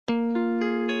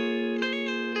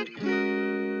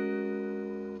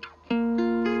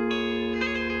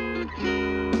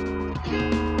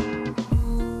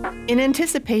In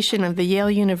anticipation of the Yale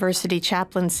University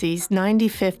Chaplaincy's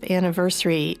 95th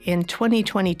anniversary in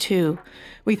 2022,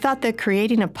 we thought that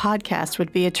creating a podcast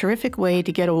would be a terrific way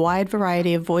to get a wide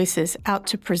variety of voices out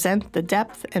to present the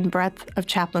depth and breadth of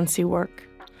chaplaincy work.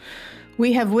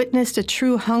 We have witnessed a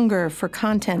true hunger for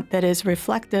content that is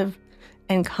reflective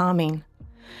and calming.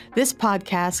 This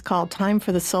podcast, called Time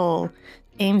for the Soul,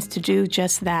 aims to do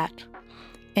just that,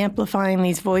 amplifying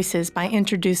these voices by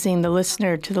introducing the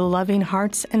listener to the loving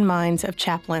hearts and minds of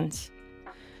chaplains.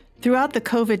 Throughout the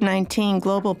COVID-19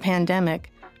 global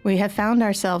pandemic, we have found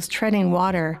ourselves treading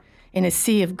water in a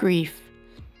sea of grief,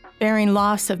 bearing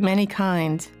loss of many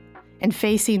kinds, and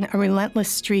facing a relentless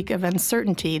streak of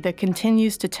uncertainty that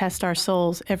continues to test our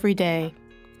souls every day.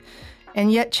 And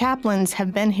yet chaplains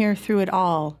have been here through it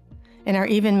all, and are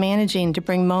even managing to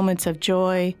bring moments of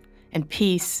joy and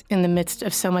peace in the midst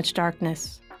of so much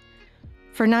darkness.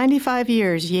 For 95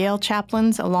 years, Yale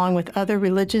chaplains, along with other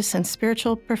religious and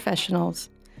spiritual professionals,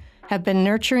 have been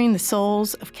nurturing the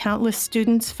souls of countless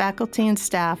students, faculty, and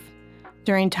staff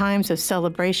during times of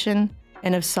celebration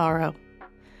and of sorrow.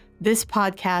 This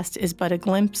podcast is but a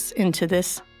glimpse into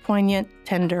this poignant,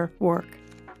 tender work.